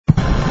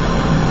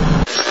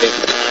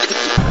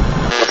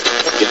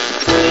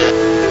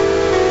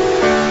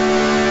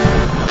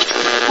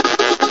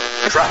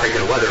Traffic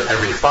and weather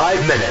every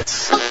 5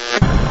 minutes.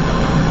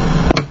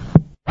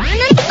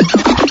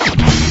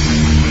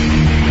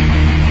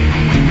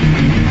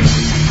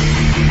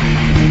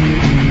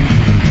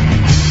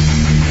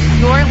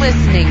 You're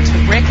listening to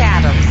Rick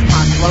Adams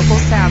on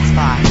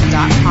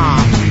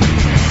LocalSoundspot.com.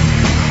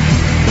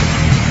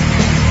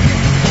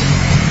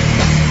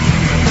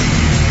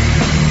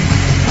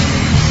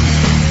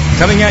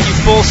 Coming at you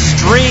full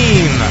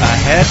stream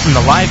ahead from the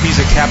live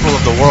music capital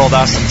of the world,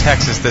 Austin,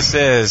 Texas. This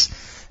is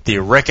the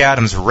Rick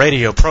Adams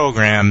radio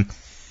program.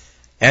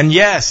 And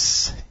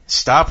yes,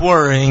 stop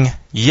worrying.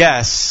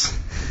 Yes,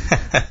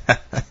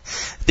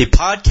 the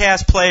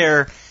podcast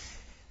player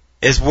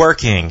is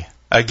working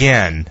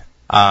again.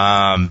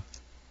 As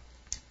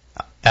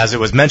it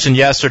was mentioned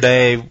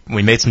yesterday,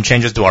 we made some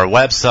changes to our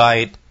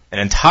website, an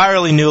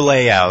entirely new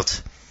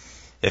layout.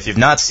 If you've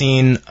not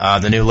seen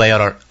the new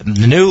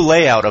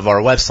layout of our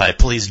website,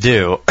 please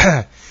do.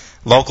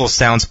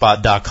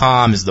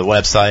 LocalSoundspot.com is the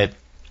website.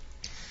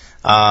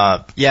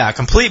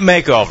 Complete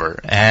makeover.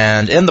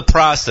 And in the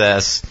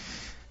process,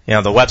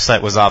 the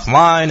website was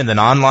offline and then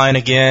online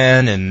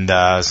again, and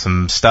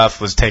some stuff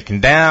was taken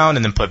down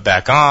and then put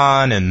back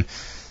on, and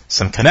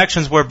some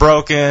connections were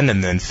broken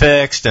and then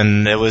fixed,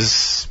 and it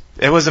was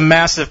a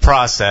massive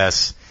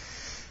process.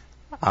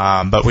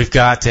 But we've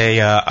got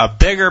a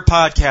bigger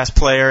podcast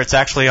player. It's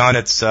actually on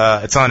it's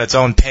on its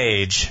own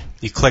page.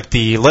 You click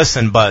the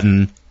listen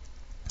button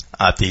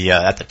at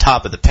the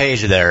top of the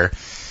page there.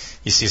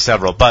 You see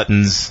several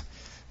buttons.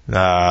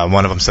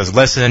 One of them says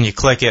listen. You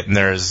click it, and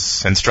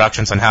there's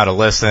instructions on how to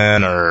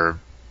listen or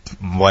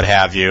what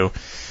have you.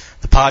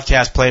 The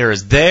podcast player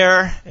is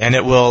there, and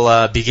it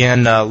will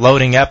begin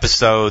loading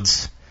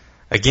episodes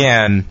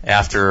again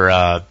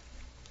after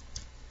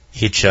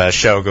each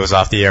show goes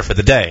off the air for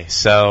the day.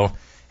 So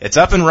it's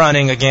up and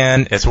running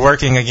again. It's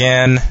working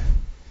again.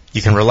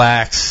 You can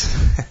relax.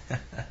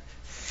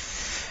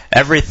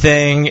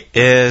 Everything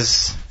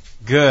is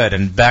good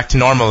and back to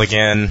normal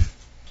again.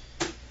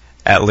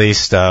 At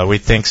least we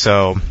think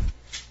so.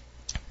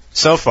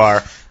 So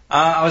far,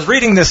 I was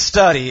reading this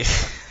study.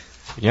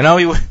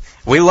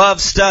 We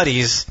love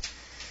studies.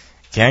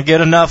 Can't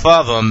get enough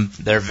of them.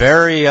 They're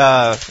very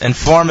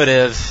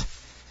informative,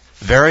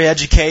 very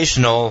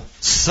educational,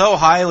 so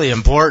highly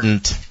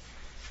important.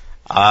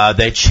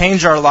 They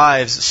change our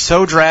lives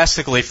so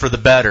drastically for the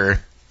better.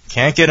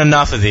 Can't get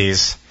enough of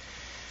these.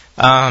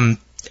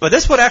 But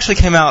this one actually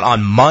came out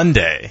on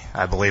Monday,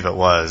 I believe it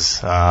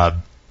was. I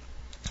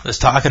was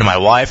talking to my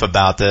wife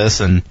about this,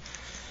 and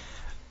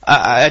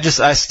I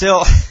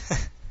still,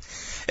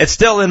 it's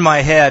still in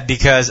my head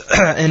because,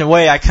 in a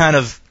way, I kind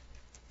of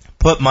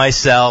put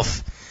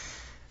myself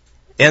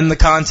in the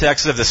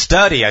context of the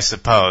study, I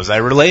suppose. I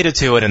related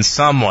to it in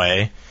some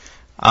way,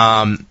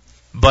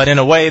 but in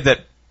a way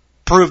that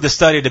proved the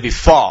study to be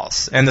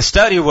false. And the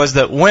study was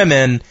that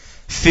women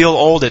feel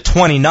old at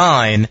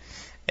 29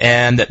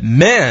 and that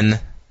men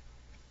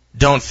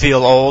don't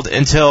feel old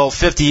until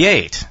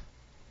 58.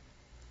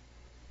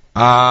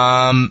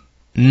 No.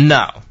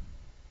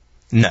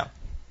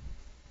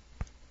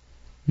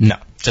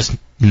 Just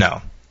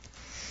no.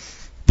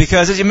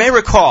 Because as you may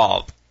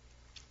recall,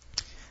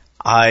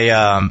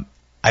 I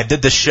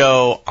did the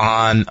show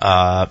on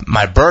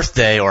my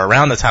birthday, or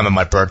around the time of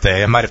my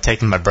birthday. I might have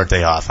taken my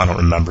birthday off. I don't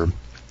remember.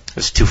 It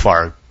was too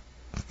far. It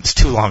was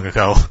too long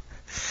ago.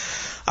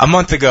 A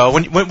month ago.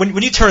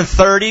 When you turn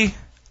 30,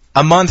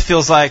 a month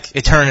feels like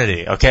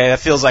eternity, okay? That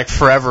feels like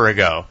forever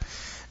ago.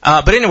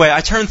 But anyway,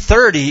 I turned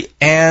 30,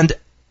 and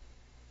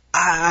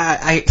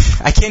I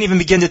can't even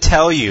begin to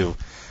tell you,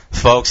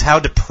 folks, how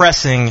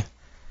depressing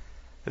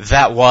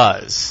that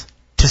was.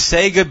 To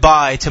say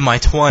goodbye to my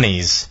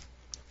 20s,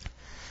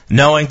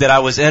 knowing that I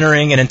was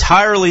entering an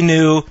entirely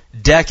new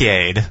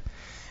decade,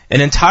 an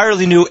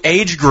entirely new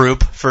age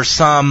group for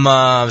some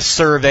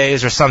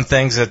surveys or some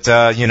things that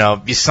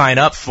you sign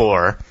up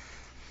for.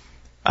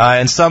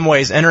 In some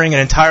ways, entering an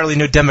entirely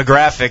new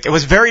demographic. It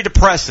was very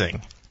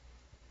depressing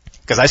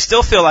because I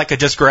still feel like I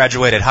just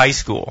graduated high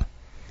school,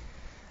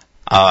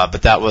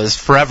 but that was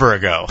forever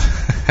ago,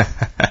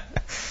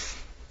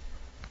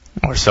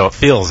 or so it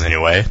feels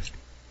anyway.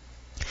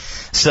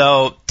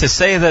 So to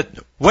say that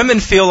women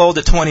feel old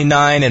at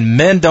 29 and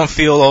men don't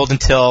feel old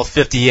until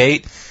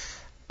 58.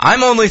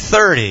 I'm only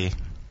 30,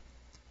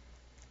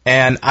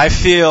 and I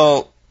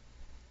feel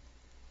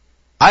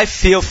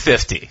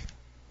 50.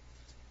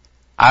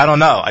 I don't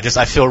know.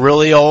 I feel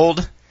really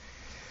old.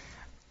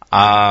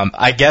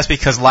 I guess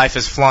because life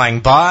is flying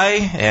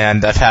by,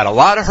 and I've had a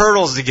lot of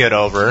hurdles to get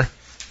over,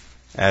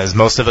 as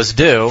most of us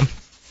do.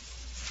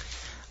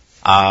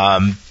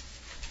 I've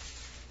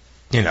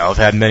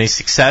had many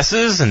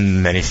successes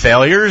and many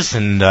failures,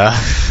 and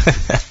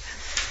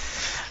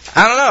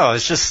I don't know.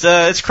 It's just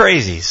it's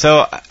crazy.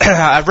 So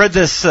I read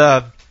this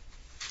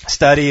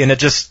study, and I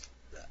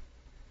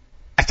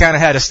kind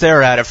of had to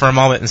stare at it for a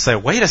moment and say,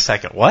 "Wait a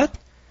second, what?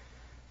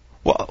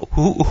 Well,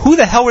 who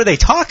the hell were they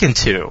talking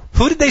to?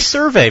 Who did they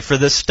survey for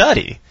this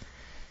study?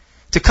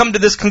 to come to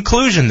this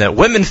conclusion that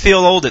women feel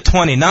old at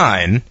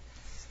 29,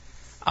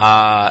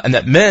 and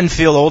that men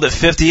feel old at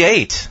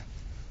 58.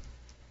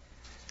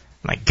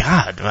 My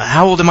God,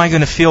 how old am I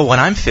going to feel when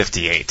I'm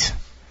 58?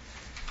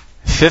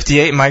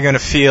 58, am I going to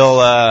feel,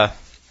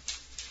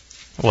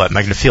 what, am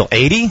I going to feel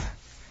 80?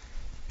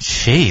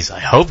 Jeez, I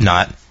hope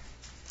not.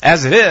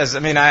 As it is, I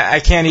mean, I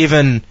can't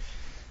even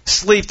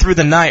sleep through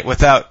the night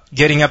without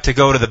getting up to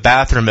go to the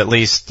bathroom at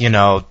least,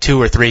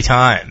 2 or 3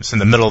 times in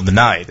the middle of the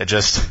night. It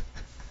just,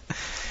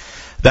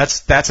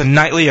 that's a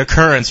nightly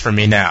occurrence for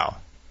me now.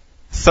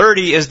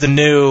 30 is the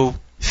new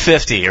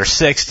 50 or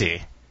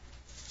 60.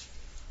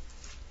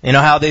 You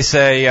know how they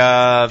say,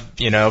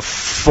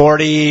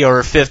 40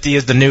 or 50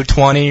 is the new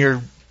 20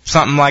 or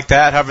something like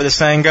that, however the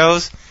saying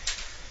goes?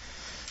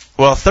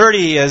 Well,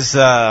 30 is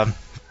the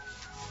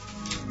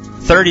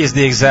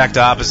exact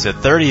opposite.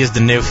 30 is the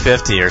new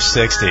 50 or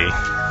 60.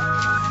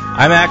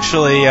 I'm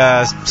actually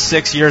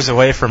 6 years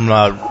away from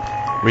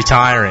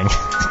retiring.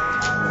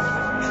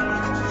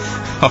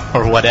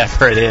 Or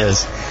whatever it is.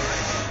 So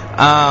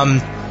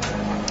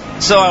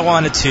I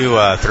wanted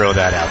to throw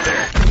that out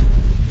there.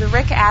 The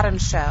Rick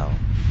Adams Show.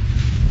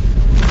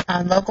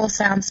 On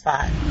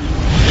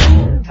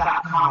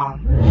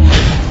localsoundspot.com.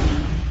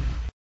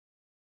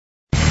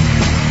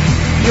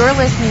 You're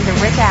listening to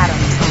Rick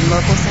Adams on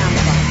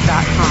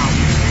localsoundspot.com.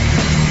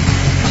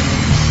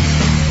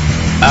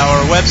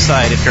 Our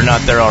website, if you're not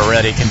there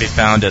already, can be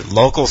found at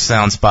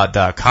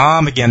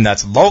localsoundspot.com. Again,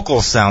 that's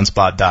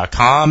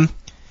localsoundspot.com.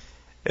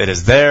 It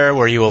is there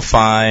where you will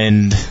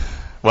find,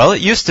 well,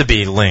 it used to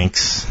be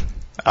links,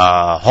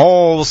 a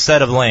whole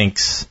set of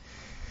links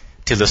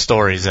to the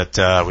stories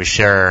that we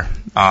share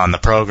on the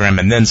program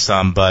and then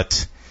some,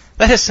 but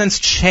that has since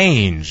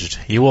changed.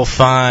 You will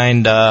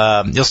find,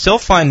 you'll still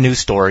find news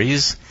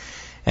stories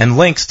and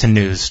links to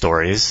news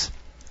stories,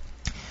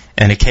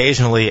 and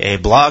occasionally a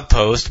blog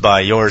post by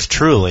yours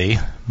truly,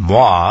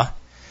 moi.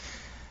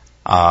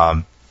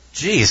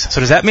 Geez, so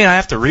does that mean I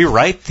have to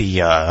rewrite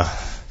the, I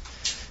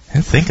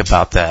didn't think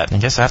about that. I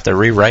guess I have to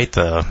rewrite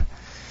the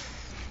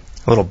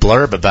little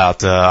blurb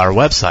about our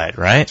website,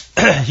 right?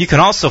 You can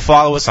also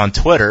follow us on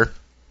Twitter.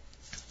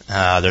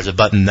 There's a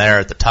button there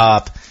at the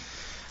top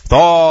with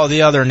all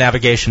the other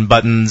navigation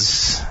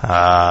buttons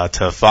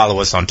to follow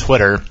us on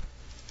Twitter.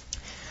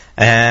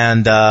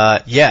 And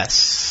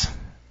yes,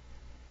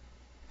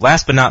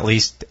 last but not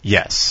least,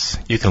 yes,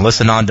 you can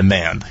listen on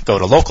demand. Go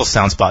to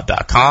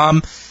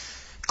localsoundspot.com,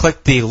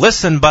 click the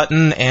listen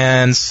button,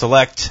 and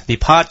select the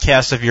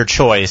podcast of your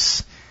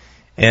choice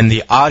in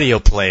the audio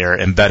player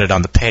embedded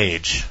on the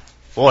page.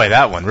 Boy,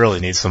 that one really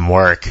needs some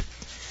work.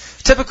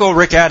 Typical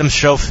Rick Adams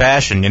Show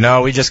fashion,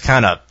 we just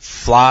kind of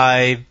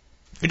fly,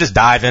 we just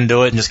dive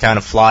into it and just kind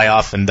of fly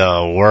off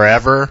into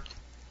wherever.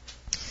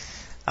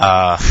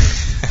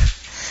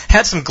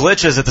 Had some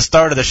glitches at the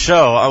start of the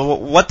show.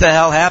 What the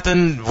hell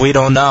happened? We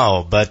don't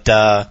know. But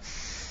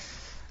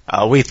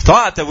we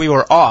thought that we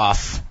were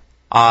off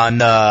on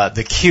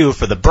the cue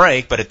for the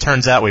break, but it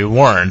turns out we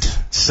weren't.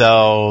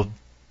 So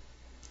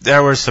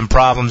there were some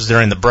problems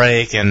during the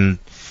break, and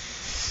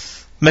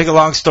make a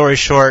long story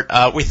short,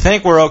 we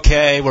think we're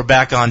okay. We're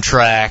back on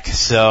track.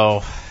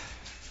 So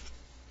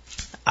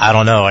I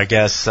don't know. I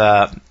guess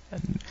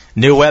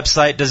new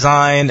website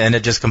design, and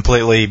it just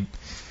completely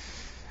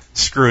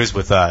screws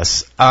with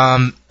us.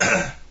 All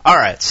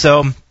right,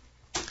 so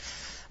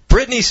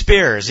Britney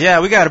Spears. Yeah,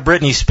 we got a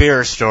Britney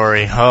Spears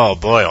story. Oh,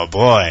 boy, oh,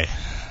 boy.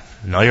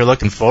 I know you're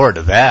looking forward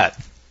to that.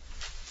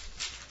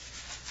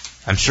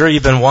 I'm sure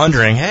you've been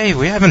wondering, hey,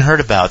 we haven't heard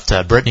about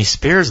Britney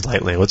Spears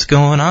lately. What's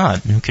going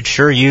on? We could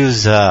sure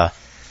use a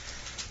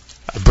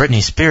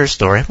Britney Spears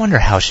story. I wonder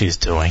how she's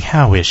doing.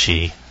 How is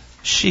she?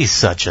 She's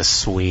such a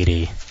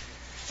sweetie.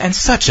 And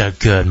such a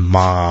good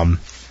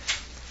mom.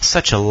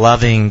 Such a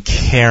loving,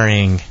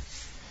 caring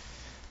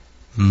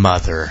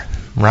mother,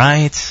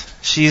 right?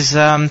 She's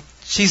the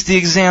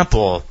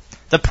example,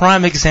 the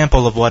prime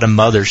example of what a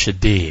mother should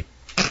be.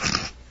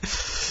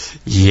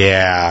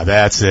 Yeah,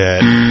 that's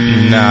it.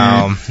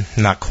 No,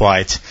 not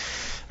quite.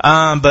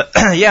 But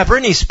yeah,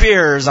 Britney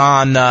Spears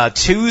on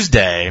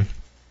Tuesday.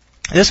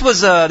 This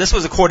was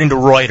according to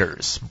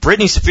Reuters.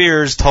 Britney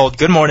Spears told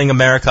Good Morning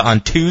America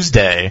on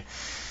Tuesday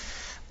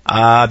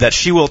that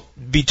she will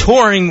be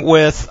touring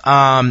with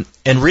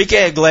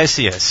Enrique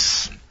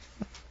Iglesias,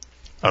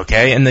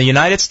 okay, in the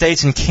United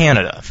States and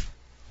Canada.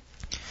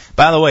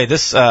 By the way,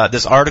 this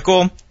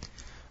article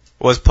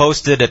was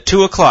posted at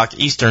 2:00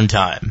 Eastern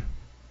Time.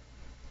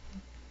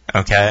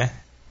 Okay.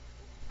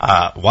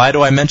 Why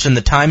do I mention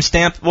the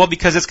timestamp? Well,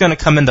 because it's going to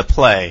come into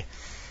play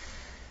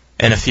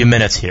in a few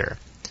minutes here.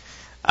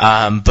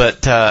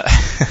 But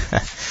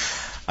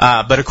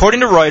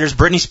according to Reuters,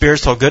 Britney Spears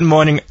told Good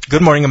Morning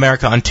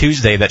America on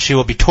Tuesday that she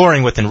will be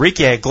touring with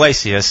Enrique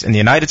Iglesias in the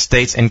United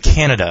States and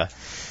Canada.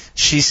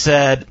 She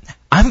said,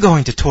 "I'm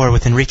going to tour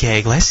with Enrique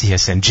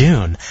Iglesias in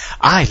June.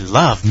 I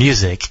love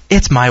music.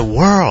 It's my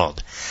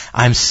world.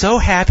 I'm so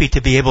happy to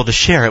be able to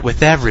share it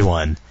with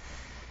everyone."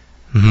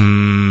 She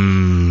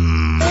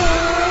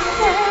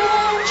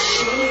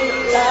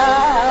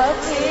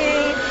loves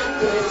me.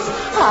 It's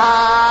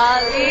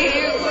hard.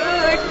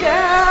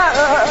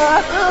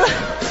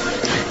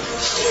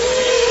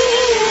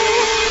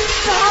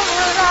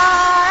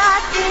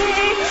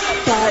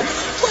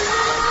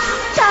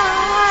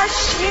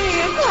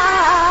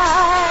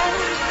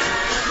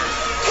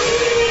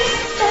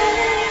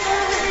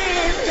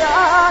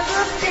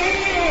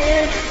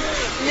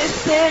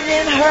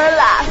 in her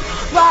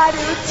life. Why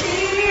do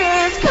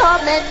tears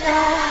come at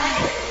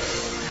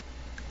night?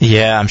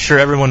 Yeah, I'm sure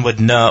everyone would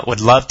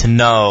love to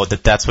know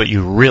that that's what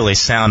you really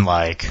sound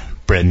like,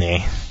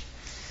 Brittany.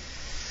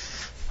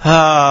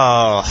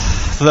 Oh,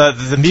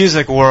 the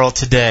music world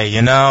today,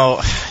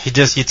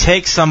 you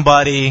take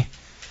somebody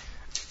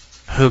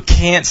who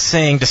can't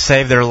sing to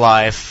save their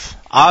life,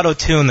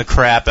 auto-tune the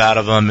crap out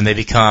of them, and they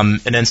become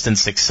an instant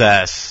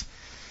success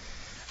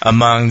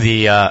among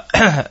the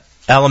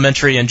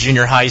elementary and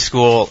junior high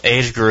school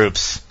age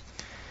groups.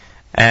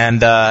 And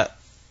that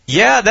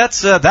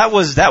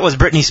was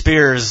Britney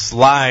Spears'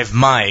 live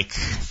mic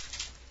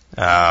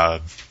at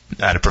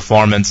a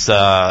performance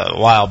a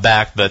while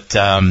back, but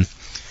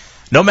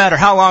no matter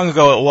how long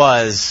ago it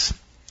was,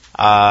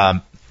 I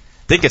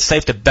think it's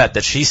safe to bet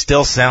that she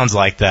still sounds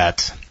like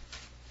that.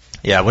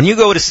 Yeah, when you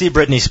go to see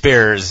Britney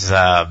Spears,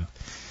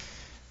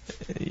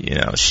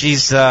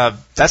 she's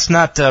that's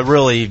not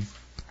really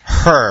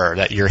her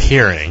that you're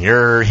hearing.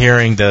 You're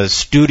hearing the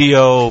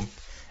studio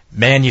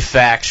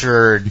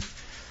manufactured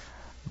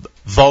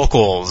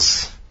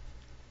vocals.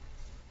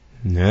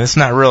 It's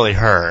not really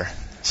her.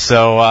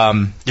 So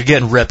you're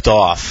getting ripped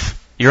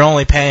off. You're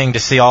only paying to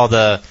see all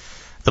the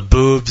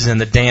boobs and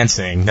the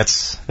dancing.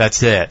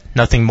 That's it.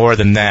 Nothing more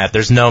than that.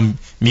 There's no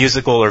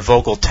musical or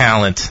vocal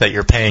talent that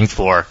you're paying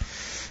for.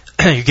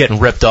 You're getting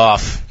ripped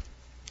off.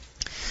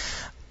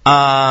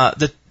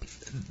 The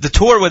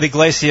tour with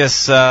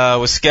Iglesias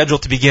was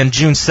scheduled to begin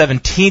June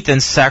 17th in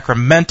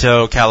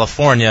Sacramento,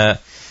 California,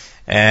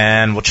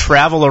 and will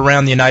travel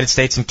around the United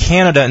States and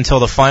Canada until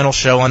the final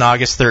show on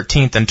August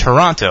 13th in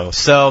Toronto.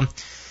 So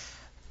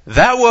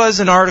that was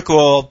an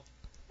article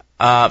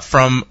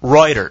from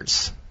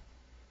Reuters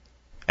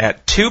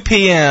at 2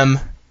 p.m.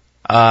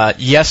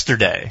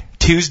 Yesterday,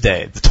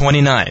 Tuesday, the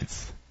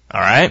 29th.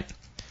 All right?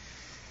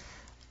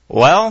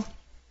 Well,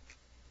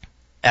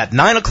 at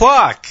 9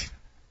 o'clock,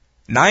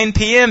 9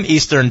 p.m.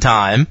 Eastern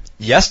Time,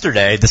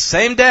 yesterday, the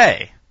same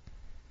day,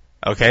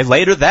 okay,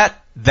 later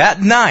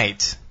that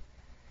night,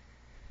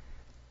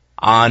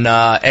 on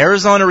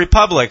Arizona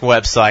Republic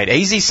website,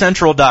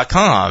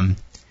 azcentral.com,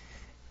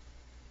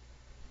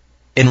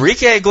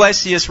 Enrique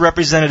Iglesias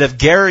representative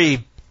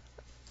Gary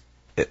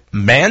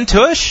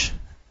Mantush?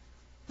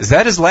 Is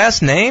that his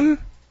last name?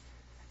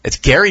 It's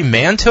Gary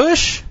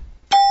Mantush?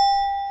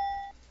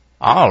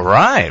 All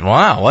right.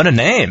 Wow, what a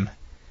name.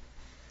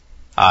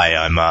 Hi,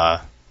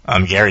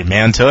 I'm Gary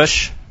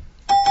Mantush.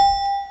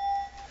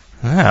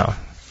 Oh, well,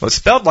 it's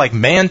spelled like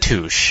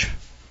Mantush,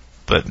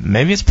 but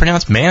maybe it's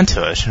pronounced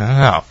Mantush. I don't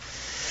know.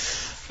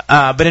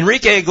 But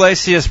Enrique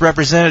Iglesias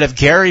representative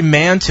Gary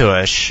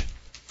Mantush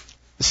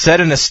said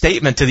in a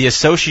statement to the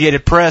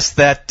Associated Press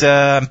that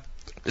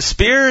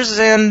Spears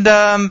and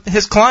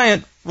his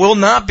client will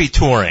not be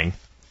touring,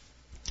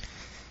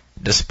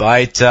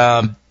 despite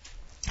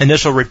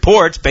initial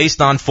reports based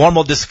on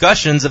formal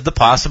discussions of the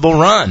possible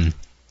run.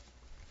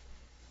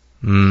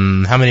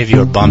 How many of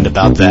you are bummed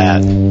about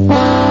that?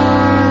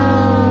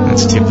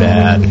 That's too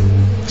bad.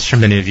 I'm sure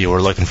many of you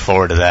were looking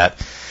forward to that.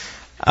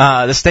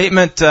 The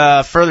statement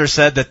further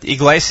said that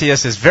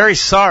Iglesias is very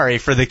sorry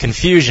for the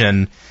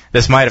confusion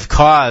this might have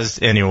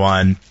caused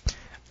anyone.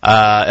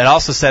 It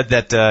also said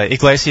that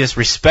Iglesias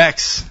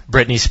respects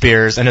Britney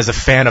Spears and is a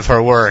fan of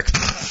her work.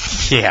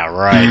 Yeah,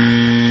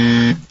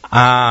 right.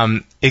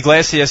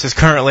 Iglesias is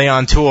currently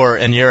on tour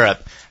in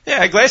Europe.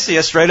 Yeah,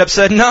 Iglesias straight up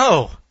said,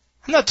 no,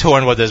 I'm not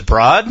touring with this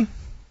broad.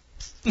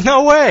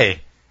 No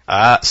way.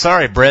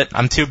 Sorry, Britt,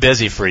 I'm too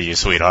busy for you,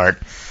 sweetheart.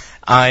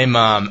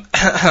 I'm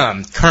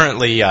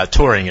currently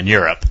touring in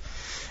Europe.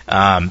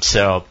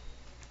 So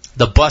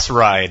the bus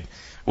ride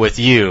with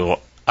you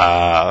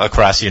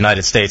across the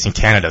United States and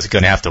Canada is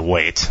going to have to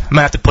wait. I'm going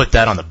to have to put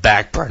that on the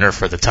back burner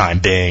for the time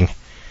being.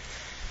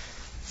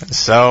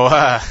 So,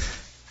 how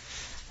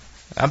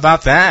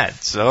about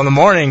that? So in the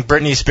morning,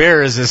 Britney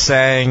Spears is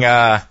saying,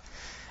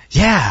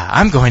 yeah,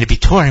 I'm going to be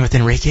touring with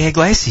Enrique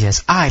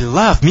Iglesias. I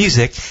love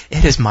music.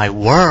 It is my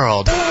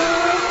world.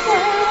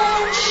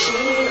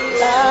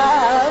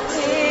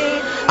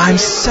 I'm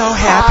so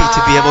happy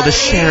to be able to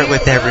share it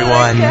with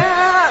everyone.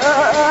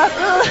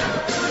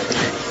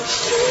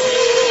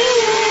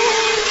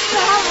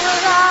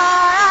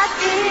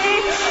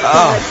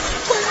 Oh.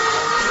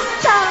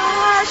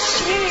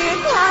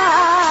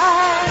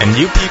 And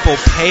you people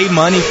pay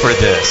money for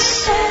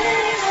this.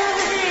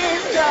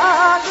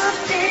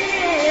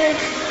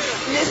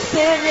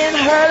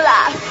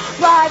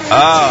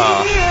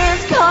 Oh.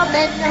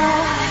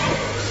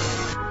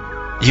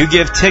 You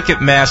give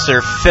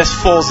Ticketmaster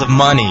fistfuls of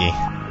money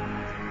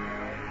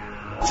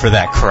for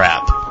that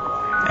crap.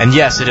 And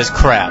yes, it is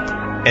crap.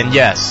 And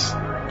yes,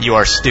 you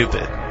are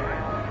stupid.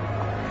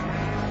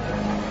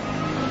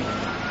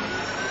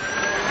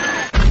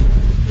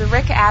 The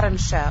Rick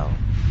Adams Show.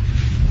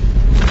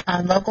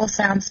 On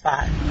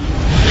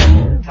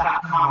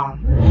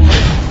LocalSoundspot.com.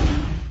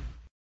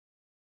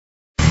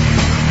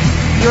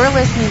 You're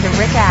listening to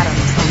Rick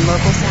Adams on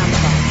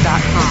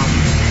LocalSoundspot.com.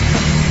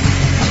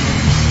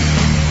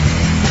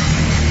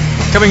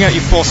 Coming at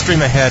you full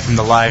stream ahead from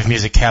the live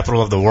music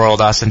capital of the world,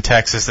 Austin,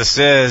 Texas. This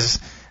is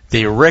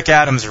the Rick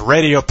Adams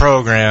radio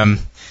program.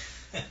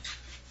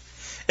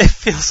 It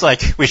feels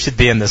like we should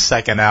be in the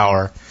second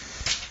hour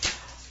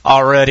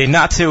already.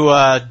 Not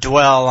to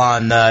dwell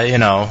on,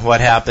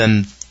 what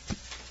happened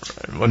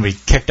when we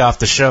kicked off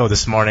the show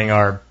this morning,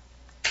 our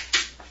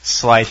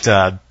slight,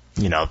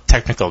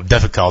 technical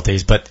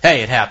difficulties, but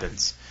hey, it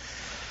happens.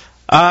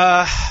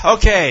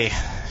 Okay,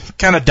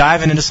 kind of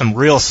diving into some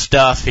real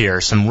stuff here,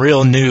 some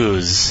real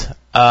news.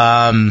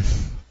 A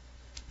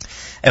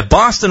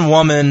Boston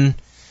woman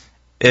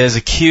is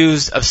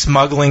accused of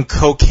smuggling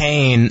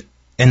cocaine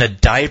in a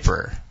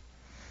diaper.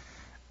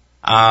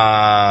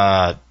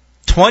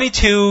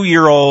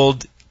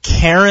 22-year-old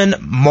Karen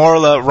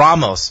Morla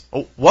Ramos.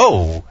 Oh,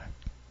 whoa.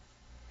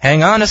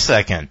 Hang on a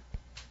second.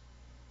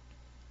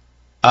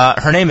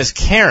 Her name is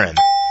Karen.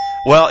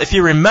 Well, if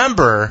you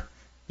remember,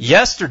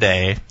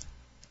 yesterday,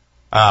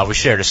 we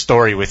shared a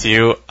story with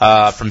you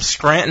from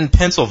Scranton,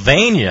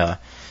 Pennsylvania.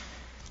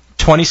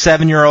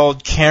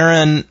 27-year-old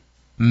Karen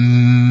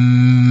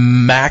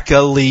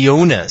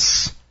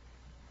Macaleonis.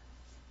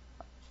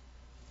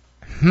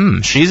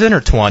 She's in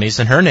her 20s,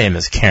 and her name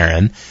is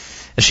Karen.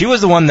 And she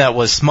was the one that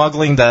was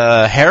smuggling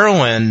the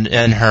heroin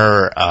in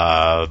her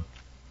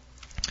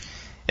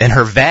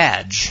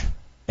vag,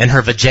 in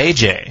her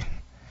vajayjay.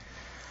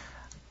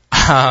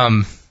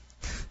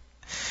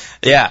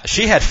 Yeah,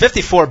 she had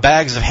 54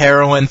 bags of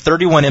heroin,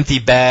 31 empty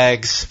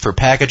bags for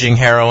packaging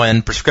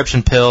heroin,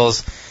 prescription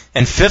pills,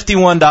 and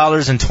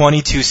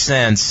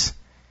 $51.22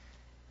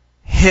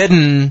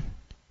 hidden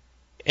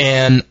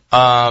in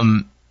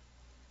her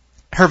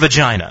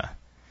vagina.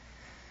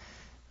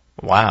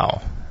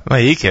 Wow. Well,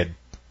 you could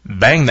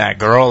bang that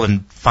girl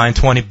and find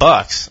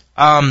 $20.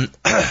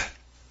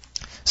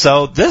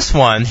 So this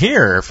one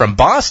here from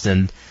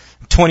Boston,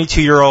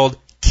 22-year-old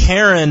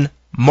Karen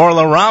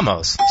Morla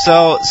Ramos.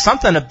 So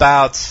something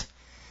about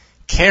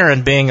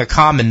Karen being a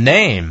common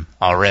name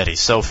already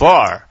so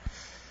far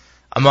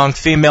among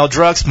female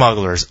drug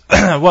smugglers.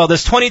 Well,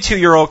 this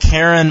 22-year-old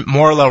Karen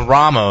Morla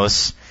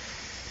Ramos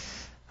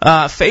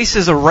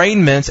faces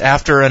arraignment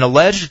after an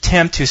alleged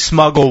attempt to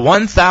smuggle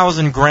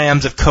 1,000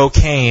 grams of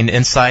cocaine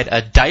inside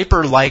a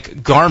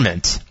diaper-like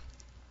garment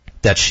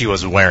that she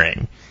was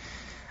wearing.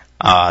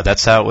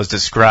 That's how it was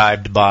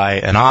described by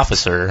an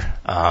officer,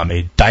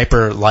 a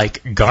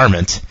diaper-like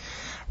garment.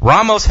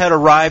 Ramos had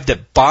arrived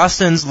at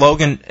Boston's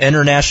Logan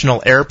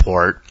International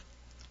Airport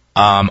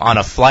on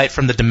a flight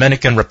from the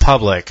Dominican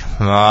Republic.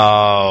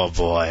 Oh,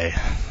 boy.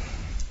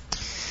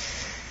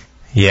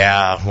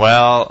 Yeah,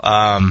 well,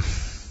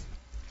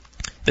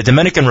 the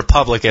Dominican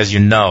Republic, as you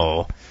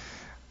know,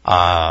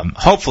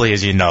 hopefully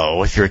as you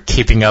know, if you're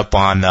keeping up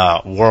on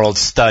world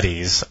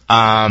studies,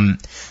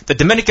 the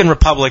Dominican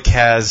Republic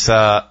has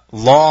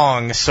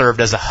long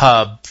served as a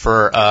hub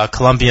for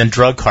Colombian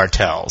drug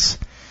cartels.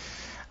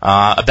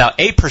 About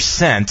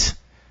 8%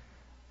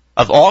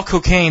 of all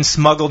cocaine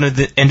smuggled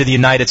into the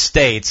United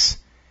States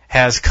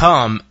has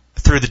come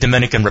through the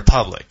Dominican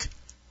Republic.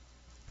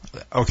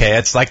 Okay,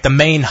 it's like the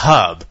main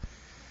hub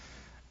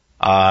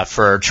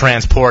for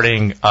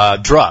transporting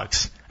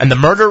drugs. And the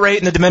murder rate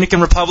in the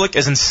Dominican Republic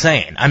is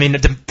insane. I mean,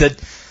 the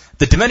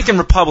Dominican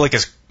Republic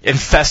is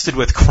infested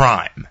with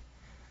crime.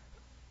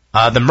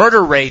 The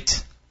murder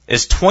rate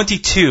is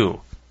 22.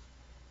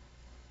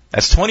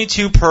 That's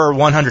 22 per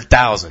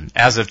 100,000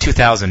 as of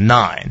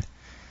 2009.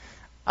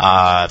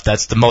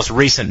 That's the most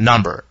recent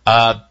number.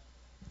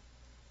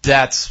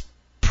 That's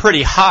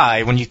pretty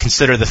high when you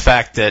consider the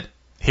fact that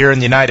here in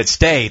the United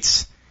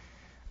States,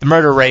 the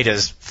murder rate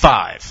is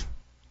 5.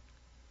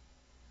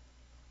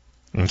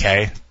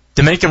 Okay?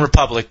 Dominican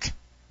Republic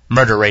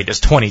murder rate is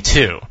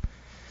 22.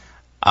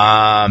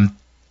 And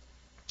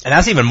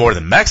that's even more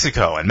than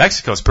Mexico, and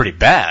Mexico's pretty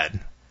bad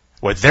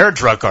with their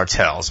drug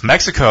cartels.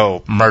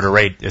 Mexico murder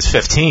rate is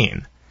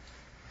 15.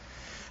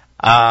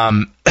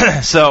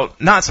 So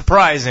not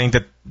surprising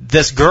that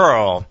this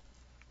girl,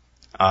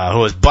 who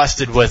was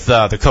busted with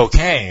the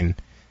cocaine,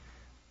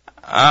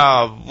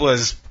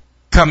 was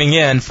coming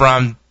in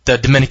from the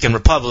Dominican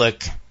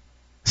Republic,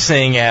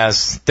 seeing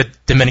as the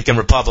Dominican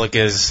Republic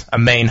is a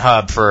main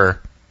hub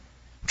for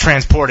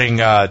transporting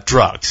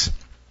drugs.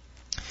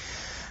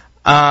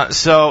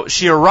 So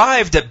she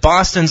arrived at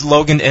Boston's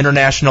Logan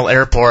International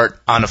Airport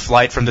on a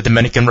flight from the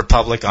Dominican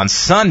Republic on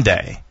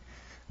Sunday,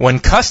 when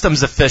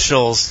customs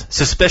officials,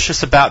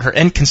 suspicious about her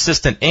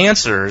inconsistent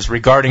answers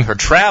regarding her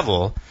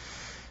travel,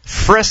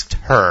 frisked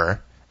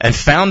her and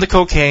found the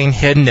cocaine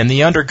hidden in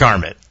the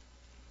undergarment.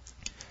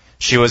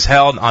 She was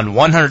held on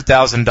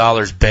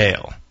 $100,000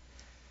 bail.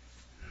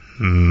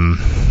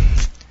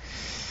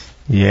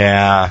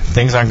 Yeah,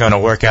 things aren't going to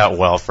work out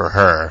well for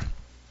her.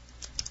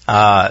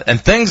 And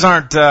things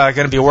aren't going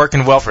to be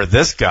working well for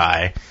this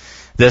guy.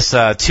 This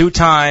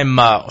two-time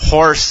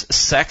horse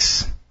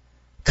sex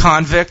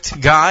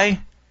convict guy.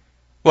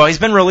 Well, he's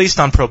been released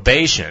on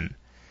probation.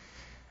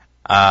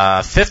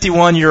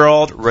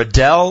 51-year-old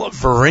Riddell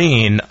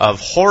Vereen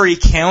of Horry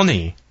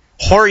County,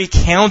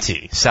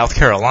 South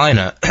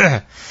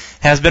Carolina,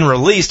 has been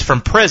released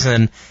from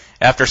prison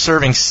after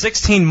serving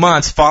 16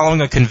 months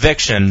following a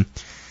conviction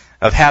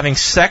of having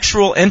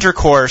sexual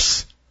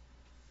intercourse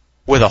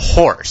with a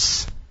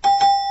horse.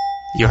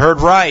 You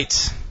heard right.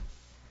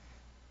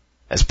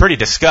 That's pretty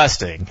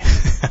disgusting.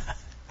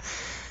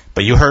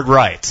 But you heard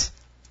right.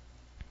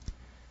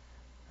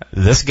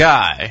 This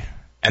guy,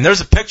 and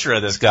there's a picture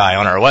of this guy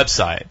on our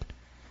website,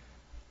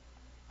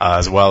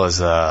 as well as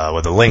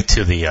with a link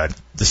to the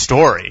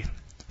story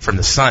from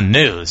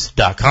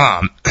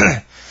thesunnews.com.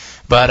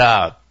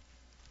 But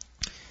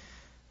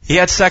he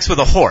had sex with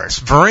a horse.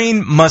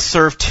 Vereen must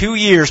serve 2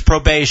 years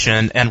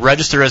probation and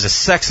register as a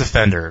sex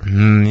offender.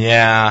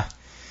 Yeah,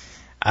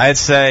 I'd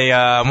say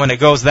when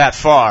it goes that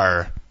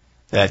far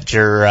that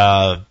you're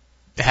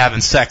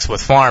having sex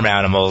with farm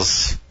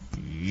animals,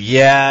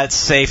 yeah, it's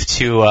safe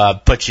to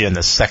put you in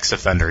the sex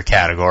offender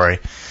category.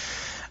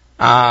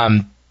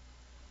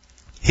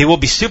 He will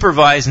be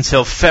supervised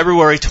until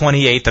February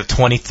 28th of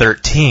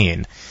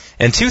 2013.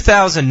 In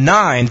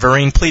 2009,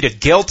 Vereen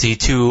pleaded guilty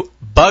to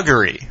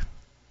buggery.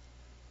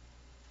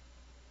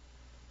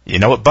 You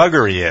know what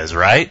buggery is,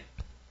 right?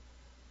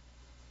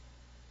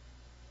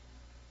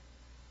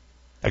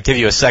 I'll give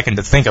you a second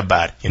to think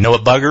about it. You know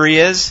what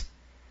buggery is?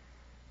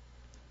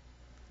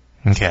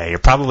 Okay, you're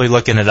probably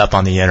looking it up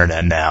on the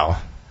internet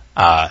now.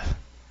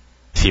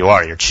 If you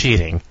are, you're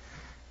cheating.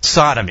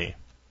 Sodomy.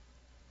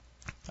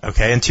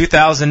 Okay, in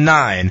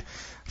 2009,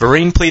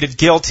 Vereen pleaded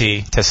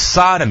guilty to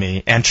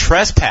sodomy and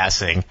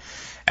trespassing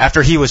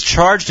after he was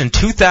charged in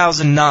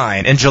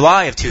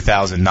July of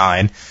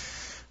 2009,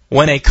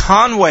 when a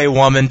Conway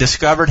woman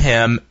discovered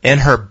him in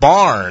her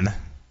barn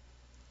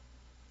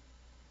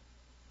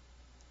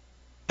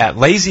at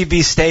Lazy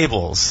Bee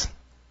Stables.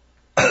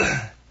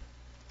 The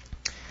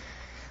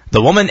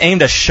woman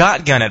aimed a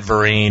shotgun at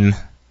Vereen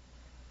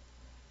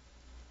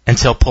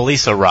until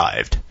police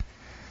arrived.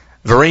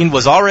 Vereen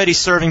was already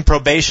serving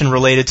probation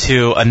related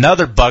to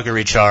another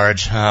buggery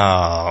charge.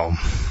 Oh,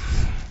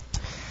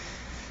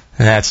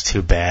 that's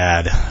too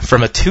bad.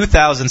 From a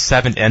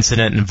 2007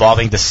 incident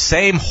involving the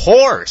same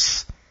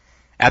horse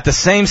at the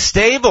same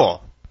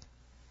stable.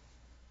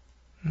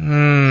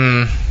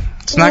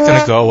 It's not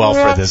going to go well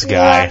for this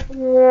guy.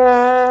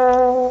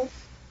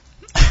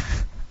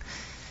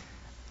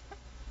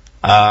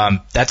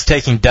 That's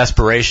taking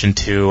desperation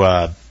to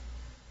an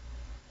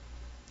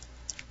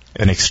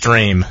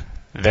extreme.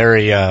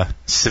 Very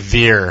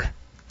severe.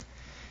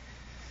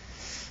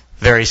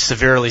 Very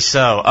severely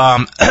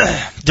so.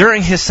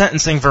 During his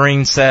sentencing,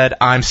 Vereen said,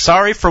 "I'm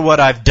sorry for what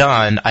I've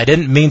done. I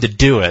didn't mean to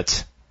do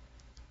it."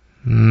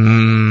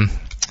 Not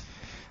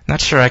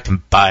sure I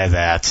can buy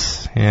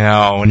that. You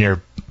know, when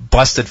you're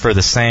busted for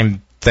the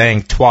same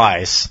thing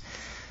twice,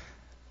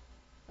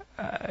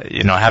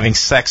 having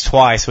sex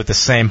twice with the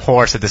same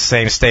horse at the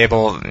same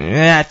stable,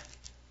 I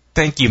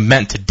think you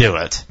meant to do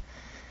it.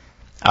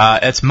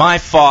 It's my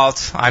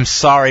fault. I'm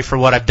sorry for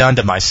what I've done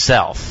to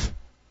myself.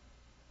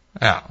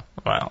 Oh,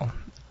 well,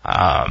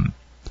 I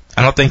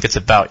don't think it's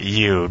about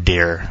you,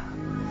 dear.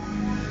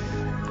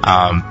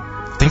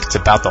 I think it's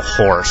about the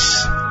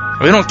horse.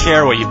 We don't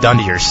care what you've done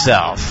to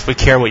yourself. We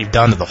care what you've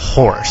done to the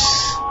horse.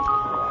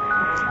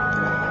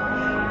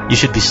 You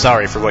should be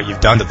sorry for what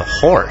you've done to the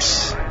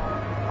horse.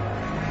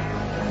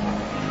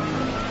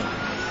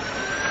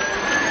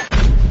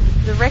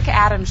 The Rick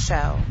Adams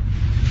Show.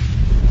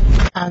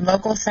 On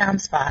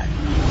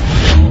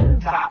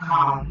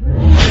LocalSoundspot.com.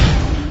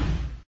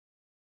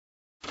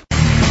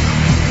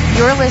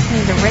 You're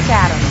listening to Rick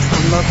Adams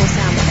on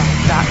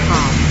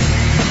LocalSoundspot.com.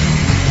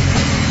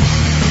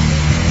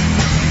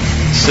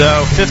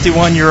 So,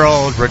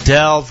 51-year-old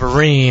Riddell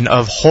Vereen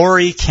of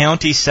Horry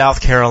County,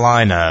 South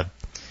Carolina,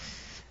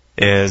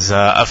 is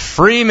a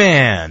free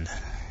man.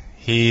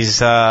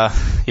 He's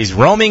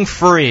roaming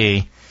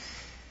free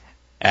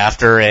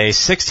after a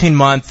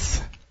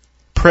 16-month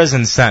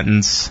prison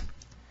sentence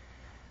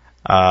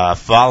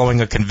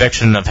following a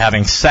conviction of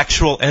having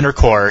sexual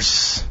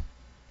intercourse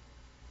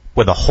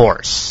with a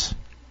horse.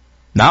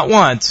 Not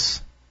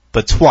once,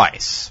 but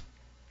twice.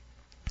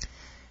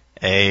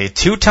 A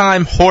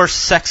 2-time horse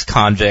sex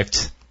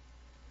convict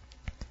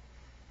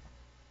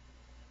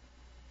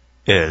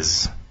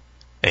is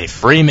a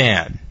free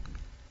man.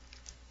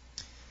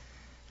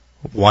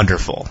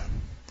 Wonderful.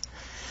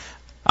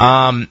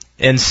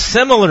 In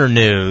similar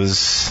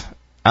news,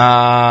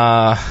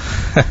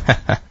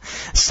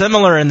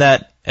 similar in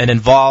that it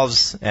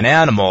involves an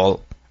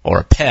animal or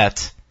a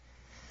pet,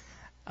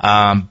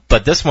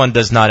 but this one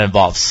does not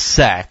involve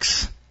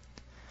sex,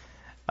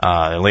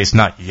 at least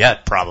not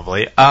yet,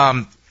 probably.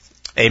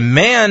 A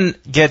man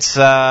gets,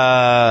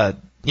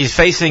 he's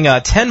facing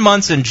 10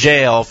 months in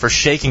jail for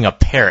shaking a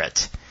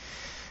parrot.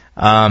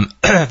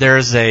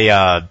 There's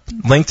a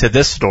link to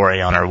this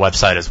story on our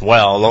website as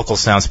well,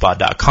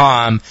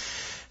 localsoundspot.com.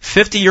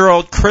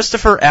 50-year-old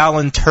Christopher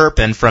Allen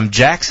Turpin from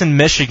Jackson,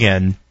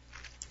 Michigan,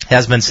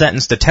 has been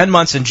sentenced to 10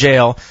 months in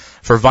jail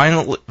for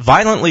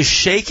violently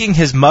shaking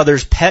his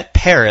mother's pet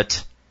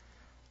parrot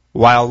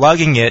while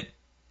lugging it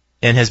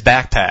in his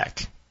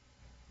backpack.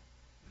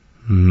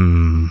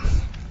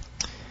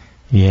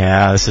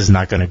 Yeah, this is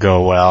not going to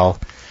go well.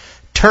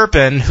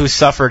 Turpin, who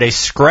suffered a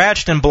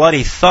scratched and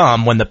bloody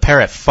thumb when the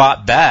parrot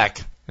fought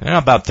back. How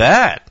about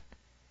that?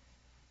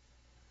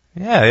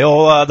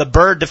 Yeah, the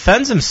bird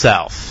defends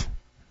himself.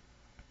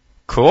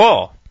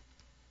 Cool.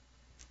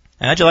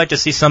 How'd you like to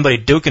see somebody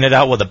duking it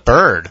out with a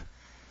bird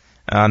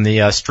on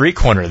the street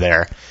corner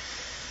there?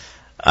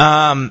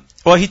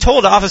 Well, he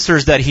told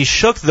officers that he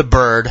shook the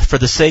bird for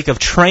the sake of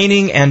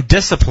training and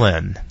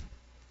discipline.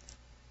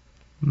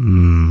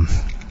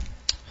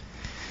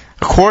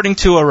 According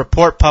to a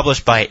report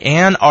published by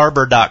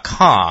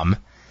AnnArbor.com,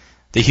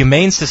 the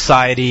Humane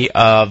Society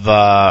of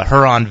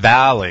Huron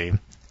Valley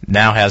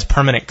now has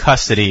permanent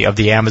custody of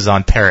the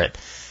Amazon parrot.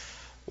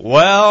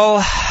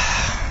 Well,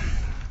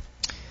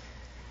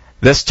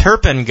 this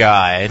Turpin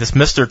guy, this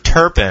Mr.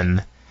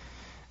 Turpin,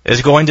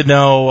 is going to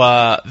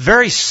know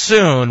very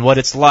soon what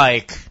it's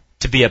like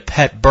to be a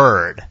pet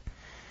bird.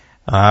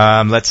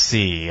 Let's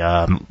see.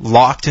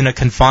 Locked in a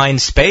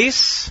confined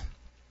space?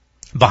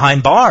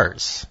 Behind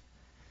bars.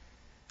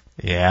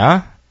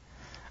 Yeah.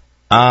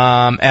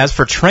 As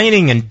for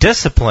training and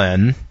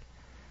discipline,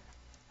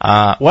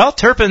 well,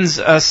 Turpin's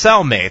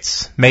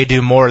cellmates may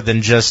do more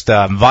than just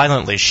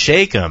violently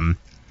shake him.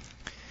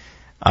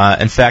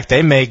 In fact,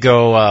 they may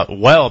go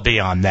well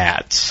beyond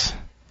that.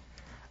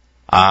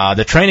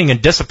 The training and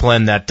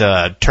discipline that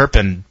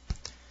Turpin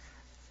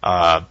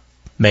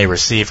may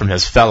receive from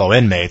his fellow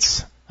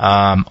inmates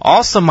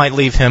also might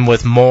leave him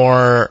with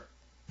more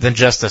than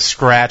just a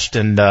scratched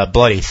and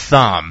bloody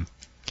thumb.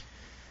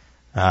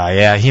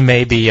 Yeah, he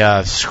may be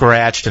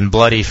scratched and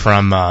bloody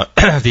from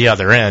the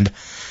other end.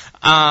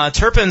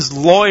 Turpin's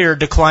lawyer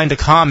declined to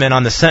comment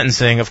on the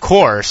sentencing, of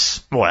course.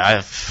 Boy,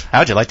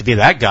 how'd you like to be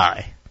that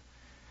guy?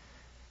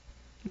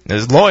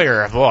 His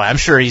lawyer, boy, I'm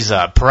sure he's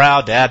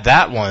proud to add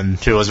that one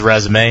to his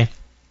resume.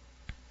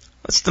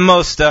 What's the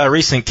most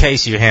recent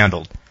case you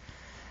handled?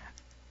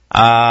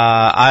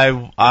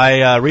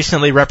 I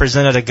recently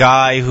represented a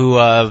guy who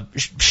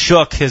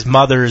shook his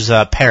mother's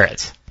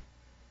parrot.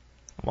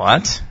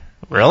 What?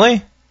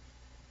 Really?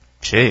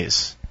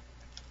 Jeez.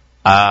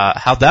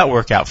 How'd that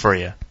work out for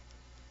you?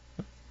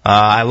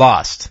 I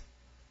lost.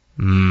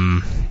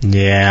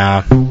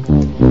 Yeah.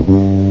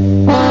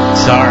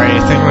 Sorry, I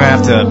think we're going to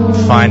have to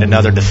find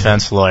another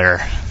defense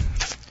lawyer.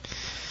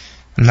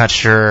 I'm not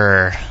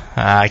sure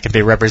I could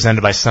be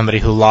represented by somebody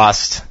who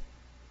lost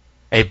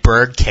a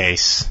bird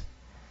case.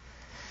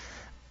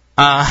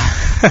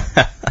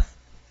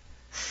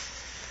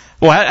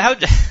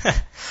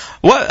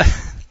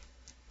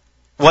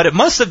 What it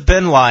must have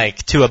been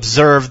like to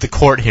observe the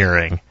court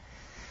hearing.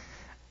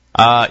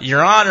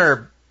 Your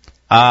Honor,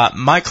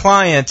 my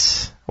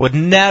client would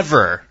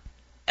never,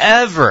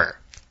 ever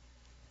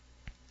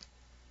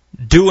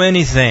do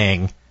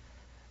anything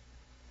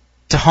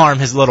to harm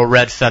his little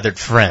red-feathered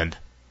friend.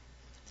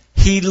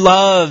 He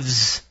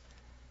loves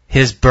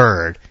his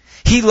bird.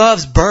 He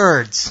loves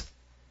birds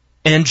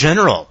in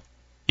general,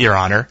 Your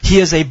Honor. He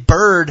is a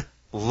bird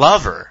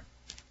lover.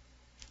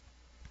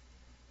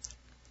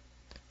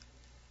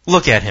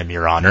 Look at him,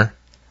 Your Honor.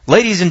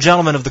 Ladies and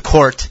gentlemen of the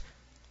court,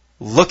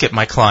 look at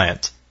my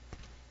client.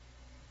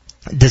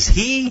 Does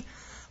he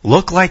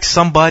look like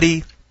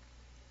somebody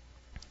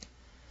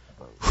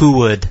who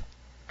would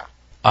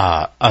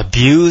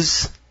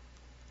abuse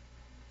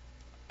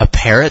a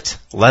parrot,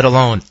 let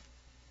alone,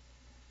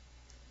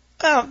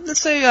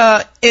 let's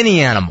say,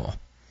 any animal?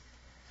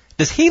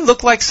 Does he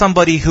look like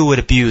somebody who would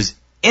abuse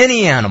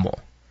any animal?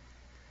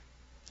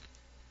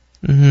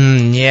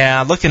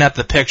 Yeah, looking at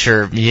the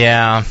picture,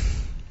 yeah.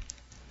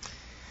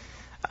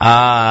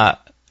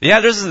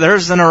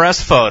 There's an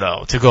arrest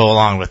photo to go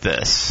along with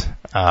this.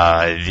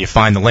 If you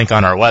find the link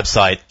on our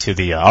website to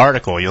the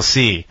article, you'll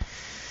see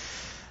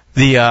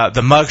the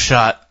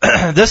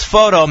mugshot. This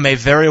photo may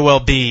very well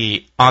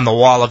be on the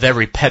wall of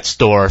every pet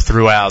store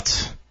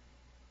throughout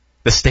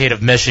the state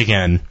of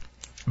Michigan.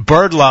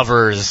 Bird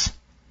lovers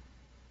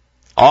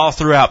all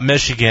throughout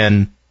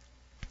Michigan,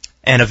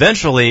 and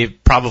eventually,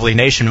 probably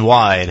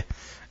nationwide,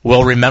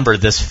 will remember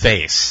this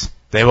face.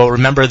 They will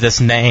remember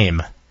this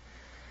name.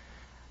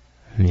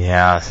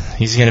 Yeah,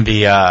 he's going to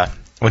be,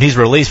 when he's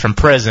released from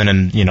prison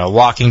and,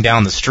 walking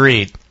down the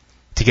street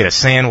to get a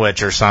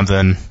sandwich or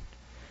something,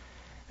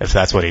 if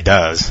that's what he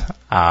does,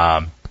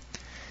 and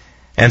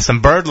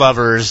some bird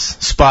lovers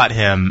spot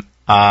him,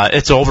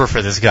 it's over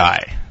for this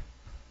guy.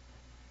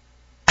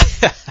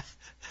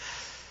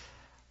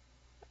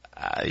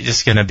 You're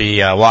just going to be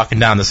walking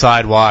down the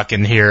sidewalk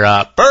and hear,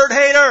 bird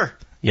hater,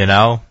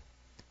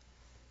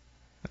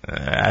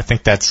 I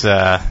think that's,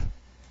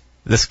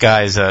 this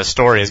guy's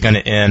story is going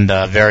to end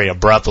very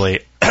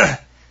abruptly.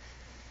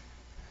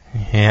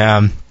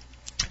 Yeah,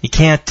 you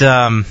can't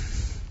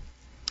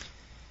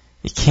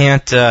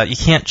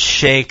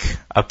shake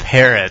a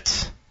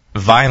parrot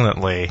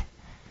violently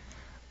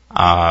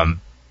and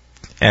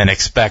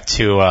expect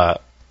to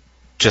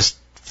just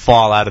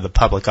fall out of the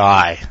public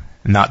eye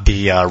and not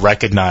be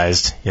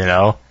recognized.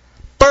 Bird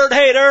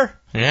hater.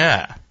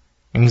 Yeah,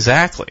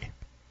 exactly.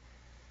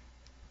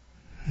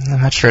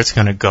 I'm not sure it's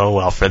going to go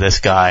well for this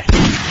guy.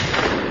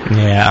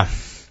 Yeah.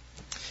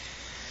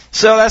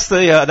 So that's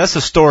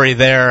the story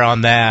there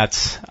on that.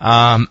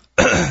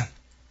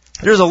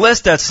 There's a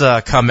list that's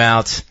come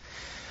out.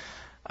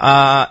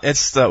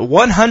 It's the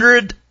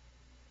 100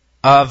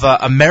 of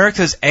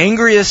America's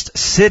angriest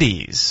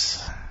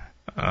cities.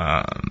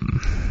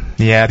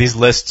 Yeah, these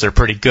lists are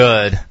pretty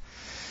good.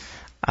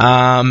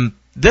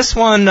 This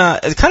one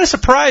is kind of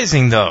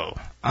surprising, though.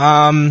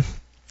 I'm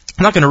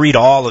not going to read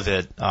all of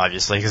it,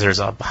 obviously, because there's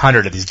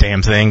 100 of these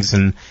damn things,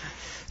 and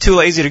too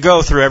lazy to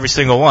go through every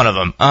single one of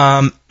them.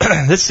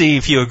 Let's see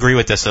if you agree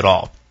with this at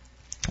all.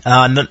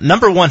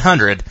 Number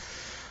 100,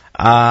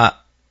 at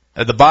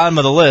the bottom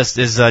of the list,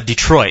 is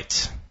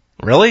Detroit.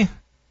 Really?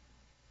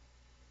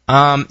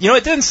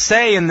 It didn't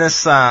say in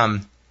this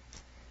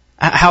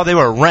how they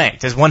were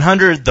ranked. Is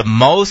 100 the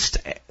most?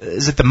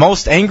 Is it the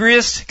most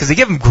angriest? Because they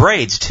give them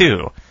grades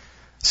too.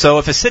 So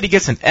if a city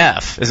gets an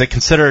F, is it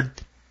considered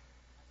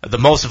the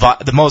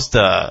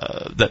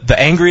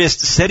angriest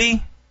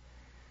city?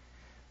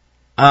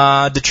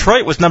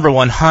 Detroit was number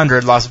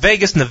 100. Las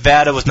Vegas,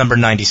 Nevada was number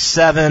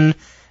 97.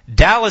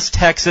 Dallas,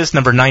 Texas,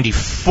 number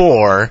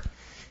 94.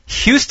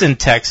 Houston,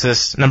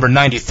 Texas, number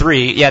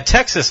 93. Yeah,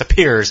 Texas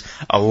appears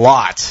a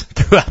lot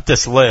throughout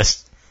this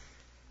list.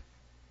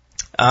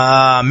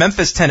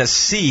 Memphis,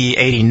 Tennessee,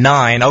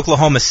 89.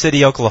 Oklahoma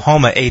City,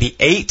 Oklahoma,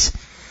 88.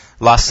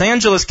 Los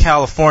Angeles,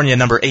 California,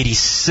 number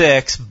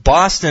 86.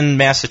 Boston,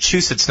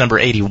 Massachusetts, number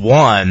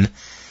 81.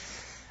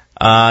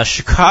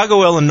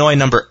 Chicago, Illinois,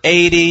 number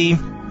 80.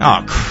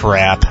 Oh,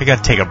 crap. I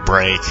gotta take a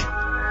break.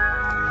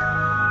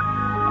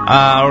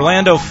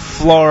 Orlando,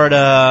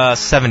 Florida,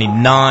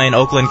 79.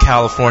 Oakland,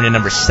 California,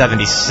 number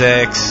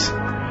 76.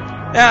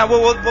 Yeah,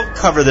 we'll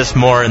cover this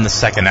more in the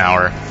second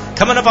hour.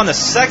 Coming up on the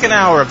second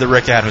hour of the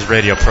Rick Adams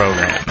radio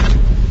program.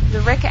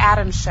 The Rick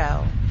Adams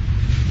Show.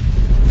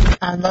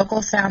 On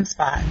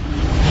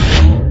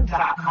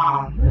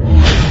LocalSoundspot.com.